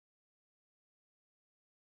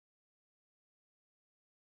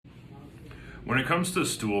When it comes to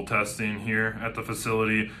stool testing here at the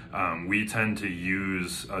facility, we tend to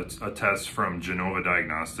use a test from Genova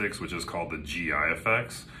Diagnostics, which is called the GI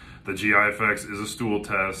Effects. The GI Effects is a stool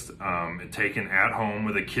test taken at home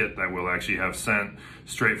with a kit that we'll actually have sent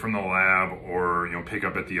straight from the lab or pick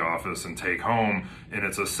up at the office and take home, and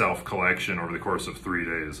it's a self-collection over the course of 3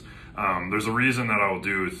 days. There's a reason that I'll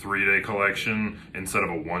do a 3-day collection instead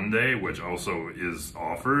of a 1-day, which also is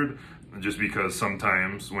offered, just because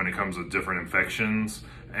sometimes when it comes to different infections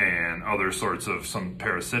and other sorts of some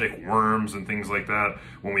parasitic worms and things like that,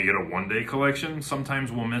 when we get a 1-day collection,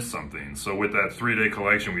 sometimes we'll miss something. So with that 3-day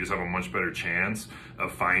collection, we just have a much better chance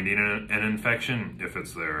of finding an infection if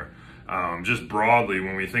it's there. Just broadly,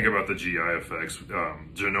 when we think about the GI effects,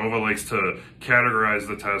 Genova likes to categorize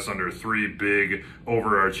the test under 3 big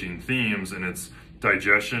overarching themes, and it's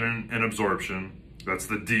digestion and absorption. That's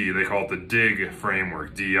the D. They call it the DIG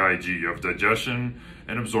framework, D-I-G. You have digestion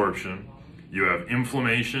and absorption. You have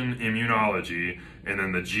inflammation, immunology, and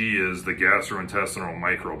then the G is the gastrointestinal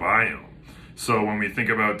microbiome. So when we think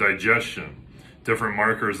about digestion, different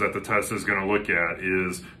markers that the test is going to look at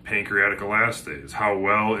is pancreatic elastase. How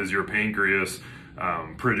well is your pancreas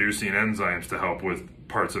producing enzymes to help with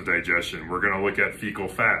parts of digestion? We're going to look at fecal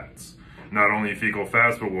fats. Not only fecal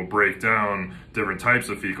fats, but we'll break down different types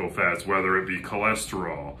of fecal fats, whether it be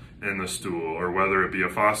cholesterol in the stool or whether it be a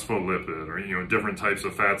phospholipid or different types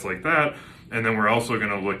of fats like that. And then we're also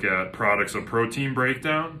going to look at products of protein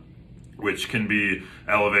breakdown, which can be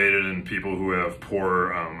elevated in people who have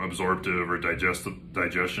poor absorptive or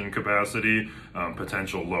digestion capacity.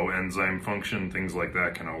 Potential low enzyme function, things like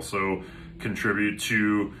that can also contribute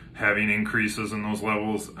to having increases in those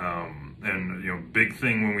levels. And big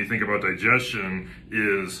thing when we think about digestion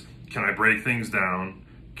is, can I break things down?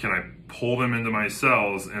 Can I pull them into my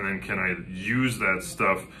cells? And then can I use that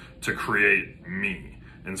stuff to create me?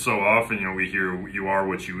 And so often, we hear you are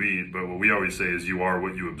what you eat, but what we always say is you are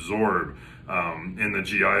what you absorb. And the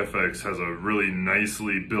GI Effects has a really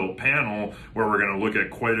nicely built panel where we're going to look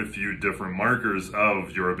at quite a few different markers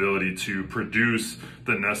of your ability to produce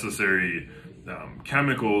the necessary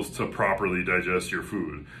chemicals to properly digest your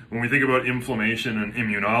food. When we think about inflammation and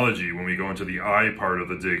immunology, when we go into the I part of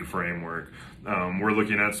the DIG framework, we're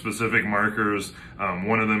looking at specific markers.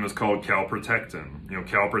 One of them is called Calprotectin.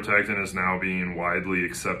 Calprotectin is now being widely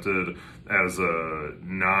accepted as a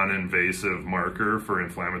non-invasive marker for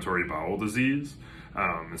inflammatory bowel disease.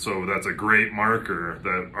 And so that's a great marker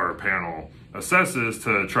that our panel assesses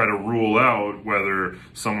to try to rule out whether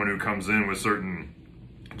someone who comes in with certain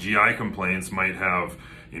GI complaints might have,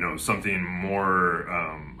 something more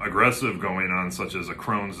aggressive going on, such as a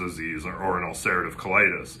Crohn's disease or an ulcerative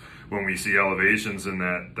colitis. When we see elevations in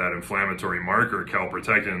that inflammatory marker,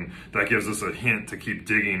 calprotectin, that gives us a hint to keep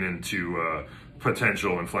digging into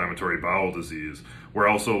potential inflammatory bowel disease. We're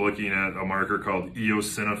also looking at a marker called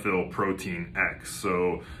eosinophil protein X.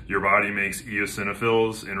 So your body makes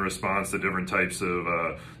eosinophils in response to different types of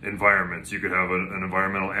environments. You could have an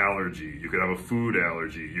environmental allergy, you could have a food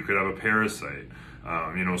allergy, you could have a parasite.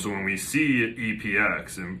 So when we see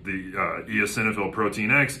EPX and the eosinophil protein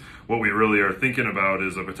X, what we really are thinking about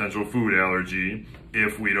is a potential food allergy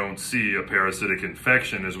if we don't see a parasitic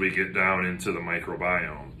infection as we get down into the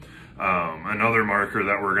microbiome. Another marker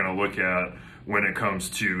that we're going to look at when it comes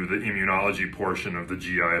to the immunology portion of the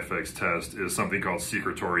GI Effects test is something called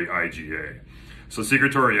Secretory IgA. So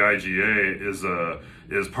Secretory IgA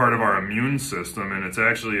is part of our immune system, and it's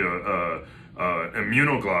actually a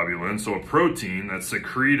immunoglobulin, so a protein that's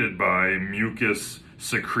secreted by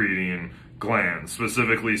mucus-secreting glands.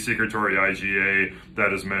 Specifically, Secretory IgA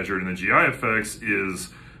that is measured in the GI Effects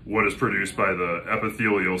is what is produced by the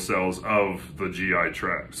epithelial cells of the GI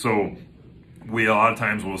tract. So we a lot of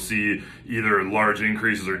times will see either large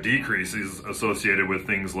increases or decreases associated with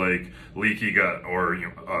things like leaky gut or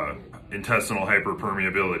intestinal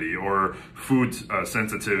hyperpermeability or food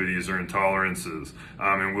sensitivities or intolerances.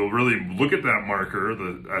 And we'll really look at that marker,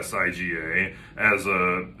 the SIGA,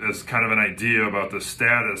 as kind of an idea about the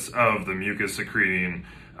status of the mucus secreting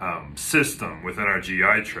system within our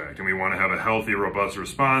GI tract, and we want to have a healthy, robust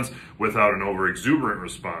response without an overexuberant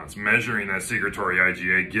response. Measuring that secretory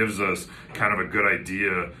IgA gives us kind of a good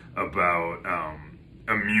idea about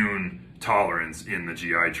immune tolerance in the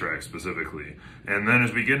GI tract specifically. And then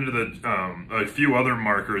as we get into a few other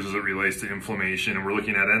markers as it relates to inflammation, and we're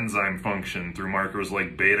looking at enzyme function through markers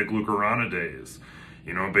like beta-glucuronidase.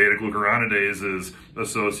 Beta-glucuronidase is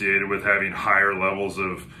associated with having higher levels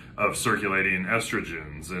of circulating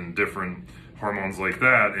estrogens and different hormones like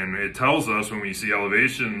that. And it tells us when we see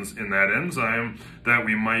elevations in that enzyme that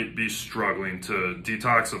we might be struggling to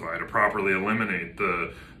detoxify, to properly eliminate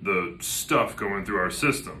the stuff going through our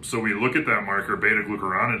system. So we look at that marker,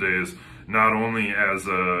 beta-glucuronidase, not only as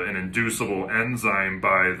an inducible enzyme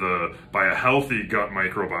by a healthy gut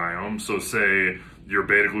microbiome. So say your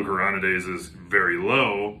beta-glucuronidase is very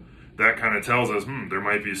low, that kind of tells us there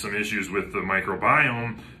might be some issues with the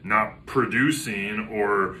microbiome not producing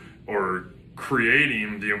or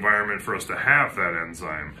creating the environment for us to have that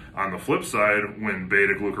enzyme. On the flip side, when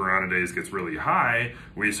beta-glucuronidase gets really high,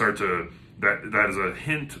 we start to, that is a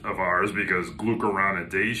hint of ours, because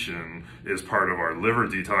glucuronidation is part of our liver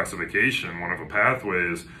detoxification, one of the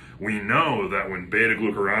pathways. We know that when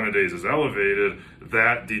beta-glucuronidase is elevated,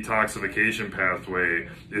 that detoxification pathway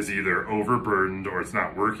is either overburdened or it's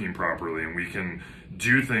not working properly, and we can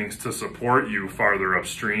do things to support you farther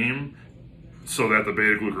upstream so that the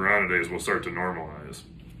beta-glucuronidase will start to normalize.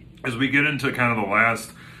 As we get into kind of the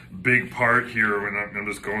last big part here, when I'm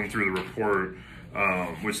just going through the report,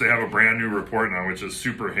 which they have a brand new report now, which is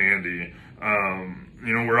super handy.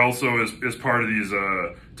 You know, we're also, as part of these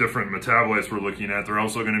different metabolites we're looking at, they're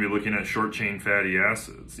also going to be looking at short chain fatty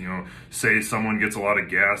acids. You know, say someone gets a lot of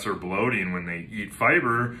gas or bloating when they eat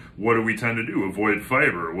fiber, what do we tend to do? Avoid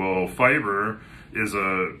fiber. Well, fiber is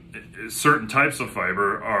certain types of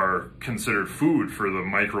fiber are considered food for the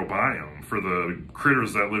microbiome, for the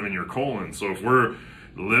critters that live in your colon. So if we're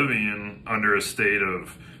living under a state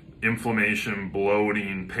of inflammation,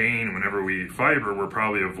 bloating, pain whenever we eat fiber, we're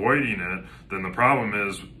probably avoiding it. Then the problem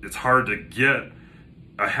is it's hard to get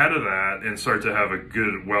ahead of that and start to have a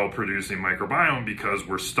good, well-producing microbiome, because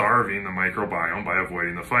we're starving the microbiome by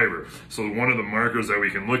avoiding the fiber. So one of the markers that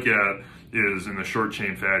we can look at is in the short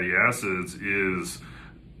chain fatty acids is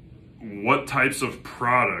what types of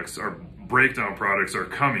products are breakdown products are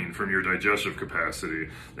coming from your digestive capacity.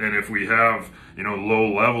 And if we have, you know, low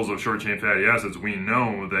levels of short chain fatty acids, we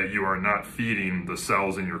know that you are not feeding the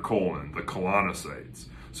cells in your colon, the colonocytes.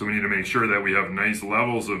 So we need to make sure that we have nice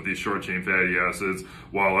levels of these short chain fatty acids,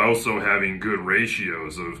 while also having good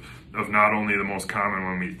ratios of not only the most common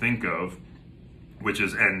one we think of, which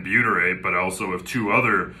is N-butyrate, but also of two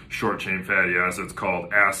other short chain fatty acids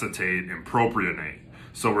called acetate and propionate.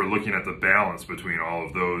 So we're looking at the balance between all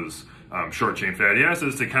of those short chain fatty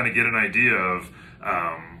acids to kind of get an idea of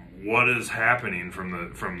what is happening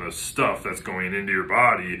from the stuff that's going into your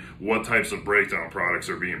body, what types of breakdown products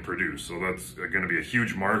are being produced. So that's going to be a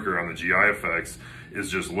huge marker on the GI effects,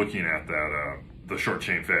 is just looking at that the short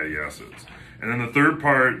chain fatty acids. And then the third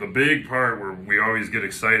part, the big part where we always get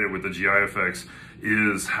excited with the GI effects,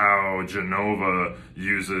 is how Genova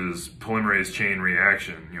uses polymerase chain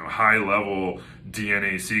reaction, you know, high level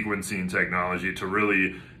DNA sequencing technology to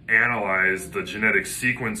really analyze the genetic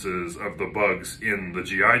sequences of the bugs in the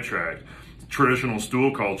GI tract. Traditional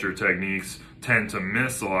stool culture techniques tend to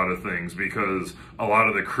miss a lot of things, because a lot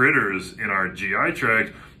of the critters in our GI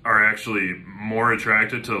tract are actually more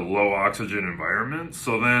attracted to low oxygen environments.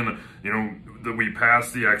 So then, you know, we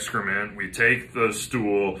pass the excrement, we take the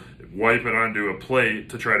stool, wipe it onto a plate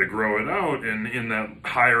to try to grow it out, and in that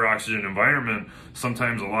higher oxygen environment,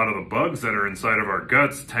 sometimes a lot of the bugs that are inside of our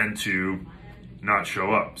guts tend to not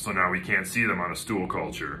show up. So now we can't see them on a stool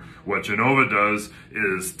culture. What Genova does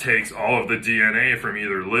is takes all of the DNA from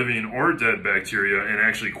either living or dead bacteria and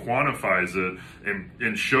actually quantifies it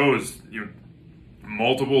and shows, you know,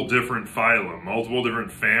 multiple different phylum, multiple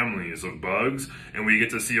different families of bugs, and we get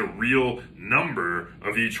to see a real number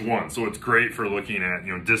of each one. So it's great for looking at,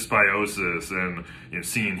 you know, dysbiosis and, you know,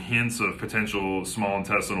 seeing hints of potential small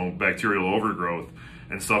intestinal bacterial overgrowth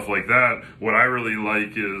and stuff like that. What I really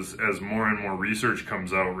like is, as more and more research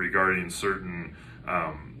comes out regarding certain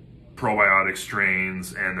probiotic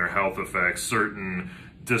strains and their health effects, certain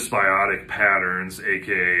dysbiotic patterns,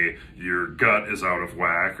 aka your gut is out of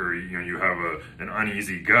whack, or you know, you have an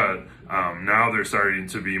uneasy gut. Now there's starting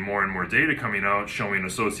to be more and more data coming out showing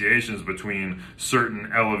associations between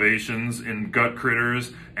certain elevations in gut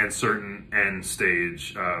critters and certain end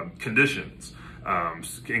stage conditions,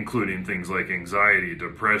 including things like anxiety,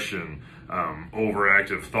 depression,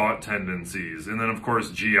 overactive thought tendencies, and then of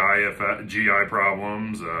course GI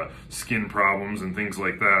problems, skin problems, and things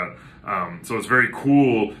like that. So it's very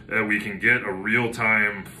cool that we can get a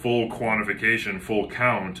real-time, full quantification, full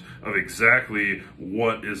count of exactly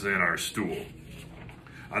what is in our stool.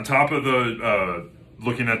 On top of the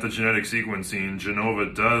looking at the genetic sequencing,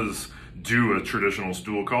 Genova does do a traditional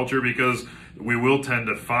stool culture, because we will tend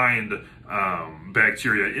to find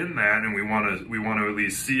bacteria in that, and we want to at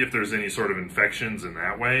least see if there's any sort of infections in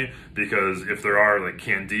that way, because if there are like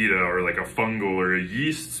candida or like a fungal or a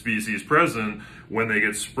yeast species present, when they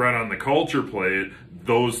get spread on the culture plate,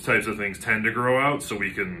 those types of things tend to grow out, so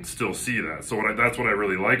we can still see that. So that's what I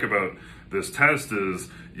really like about this test is,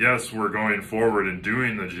 yes, we're going forward and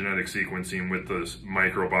doing the genetic sequencing with this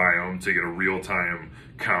microbiome to get a real-time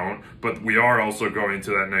count, but we are also going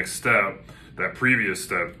to that next step, that previous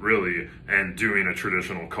step really, and doing a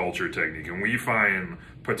traditional culture technique. And we find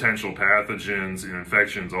potential pathogens and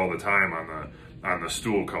infections all the time on the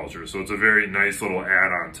stool culture. So it's a very nice little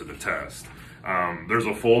add-on to the test. There's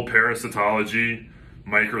a full parasitology,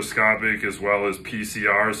 microscopic as well as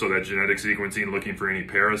PCR, so that genetic sequencing looking for any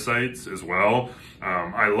parasites as well.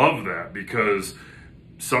 I love that because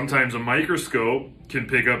sometimes a microscope can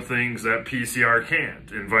pick up things that PCR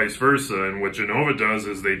can't, and vice versa. And what Genova does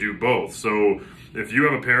is they do both. So if you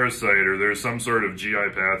have a parasite or there's some sort of GI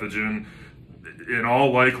pathogen, in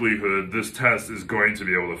all likelihood, this test is going to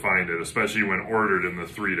be able to find it, especially when ordered in the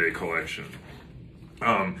 3-day collection.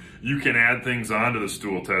 You can add things onto the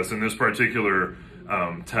stool test. In this particular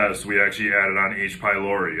test, we actually added on H.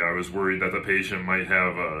 pylori. I was worried that the patient might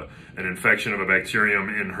have an infection of a bacterium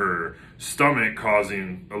in her stomach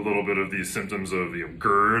causing a little bit of these symptoms of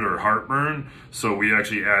GERD or heartburn. So we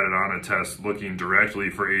actually added on a test looking directly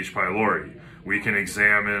for H. pylori. We can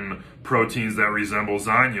examine proteins that resemble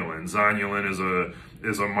zonulin. Zonulin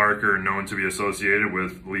is a marker known to be associated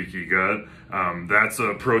with leaky gut. That's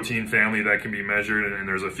a protein family that can be measured, and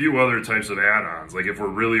there's a few other types of add-ons. Like if we're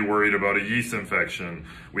really worried about a yeast infection,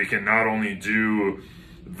 we can not only do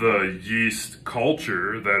the yeast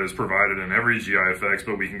culture that is provided in every GI Effects,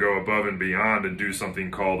 but we can go above and beyond and do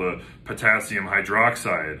something called a potassium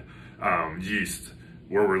hydroxide yeast,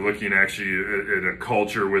 where we're looking actually at a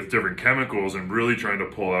culture with different chemicals and really trying to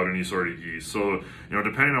pull out any sort of yeast. So,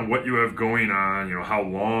 depending on what you have going on, how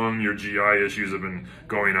long your GI issues have been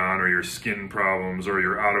going on, or your skin problems, or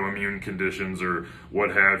your autoimmune conditions, or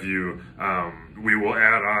what have you, we will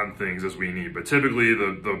add on things as we need. But typically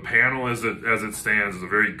the panel as it stands is a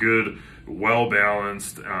very good,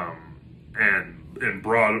 well-balanced, and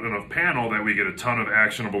broad enough panel that we get a ton of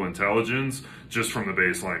actionable intelligence just from the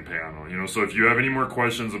baseline panel. So if you have any more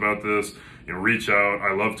questions about this, reach out.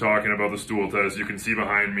 I love talking about the stool test. You can see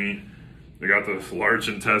behind me, I got the large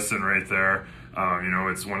intestine right there.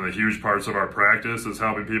 It's one of the huge parts of our practice is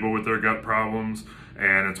helping people with their gut problems.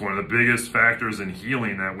 And it's one of the biggest factors in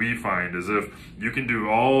healing that we find is if you can do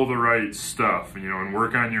all the right stuff, and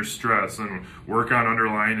work on your stress and work on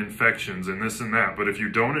underlying infections and this and that. But if you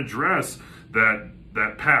don't address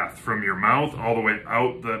that path from your mouth all the way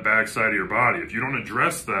out the backside of your body, if you don't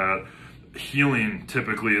address that, healing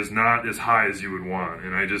typically is not as high as you would want.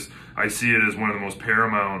 And I see it as one of the most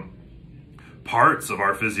paramount parts of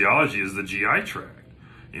our physiology is the GI tract.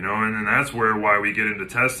 And that's why we get into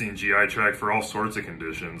testing GI tract for all sorts of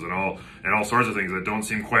conditions and all sorts of things that don't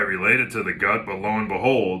seem quite related to the gut, but lo and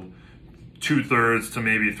behold, 2/3 to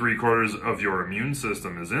maybe 3/4 of your immune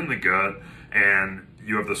system is in the gut, and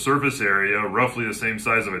you have the surface area roughly the same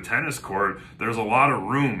size of a tennis court. There's a lot of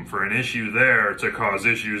room for an issue there to cause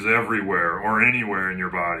issues everywhere or anywhere in your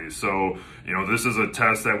body. So, this is a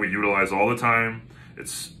test that we utilize all the time.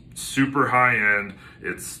 It's super high end,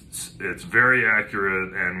 it's very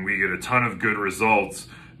accurate, and we get a ton of good results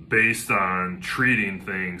based on treating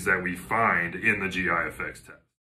things that we find in the GI Effects test.